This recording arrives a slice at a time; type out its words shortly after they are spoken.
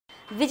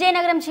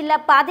విజయనగరం జిల్లా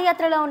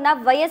పాదయాత్రలో ఉన్న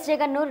వైఎస్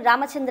జగన్ ను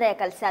రామచంద్రయ్య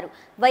కలిశారు.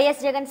 వైఎస్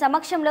జగన్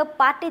సమక్షంలో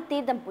పార్టీ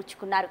తీర్థం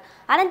పుచ్చుకున్నారు.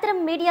 అనంతరం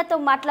మీడియాతో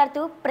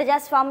మాట్లాడుతూ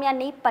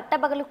ప్రజాస్వామ్యాన్ని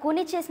పట్టబగలు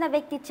కూని చేసిన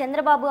వ్యక్తి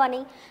చంద్రబాబు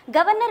అని,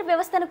 గవర్నర్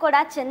వ్యవస్థను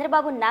కూడా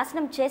చంద్రబాబు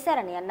నాశనం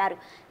చేశారని అన్నారు.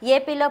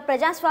 ఏపీలో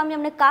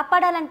ప్రజాస్వామ్యంను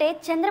కాపాడాలంటే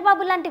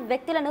చంద్రబాబు లాంటి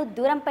వ్యక్తులను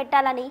దూరం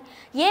పెట్టాలని,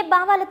 ఏ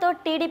భావాలతో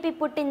టీడీపీ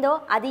పుట్టిందో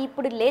అది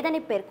ఇప్పుడు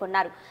లేదని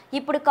పేర్కొన్నారు.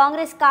 ఇప్పుడు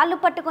కాంగ్రెస్ కాళ్ళు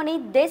పట్టుకొని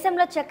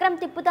దేశంలో చక్రం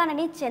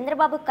తిప్పుతానని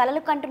చంద్రబాబు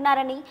కలలు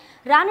కంటున్నారని,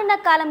 రానున్న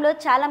కాలంలో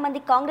చాలా మంది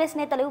కాంగ్రెస్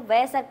నేతలు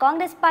వైఎస్ఆర్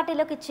కాంగ్రెస్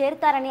పార్టీలోకి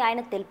చేరుతారని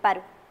ఆయన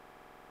తెలిపారు.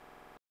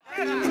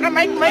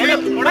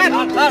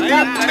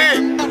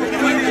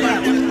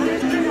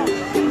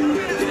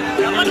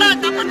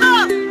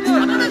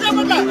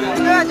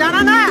 జననా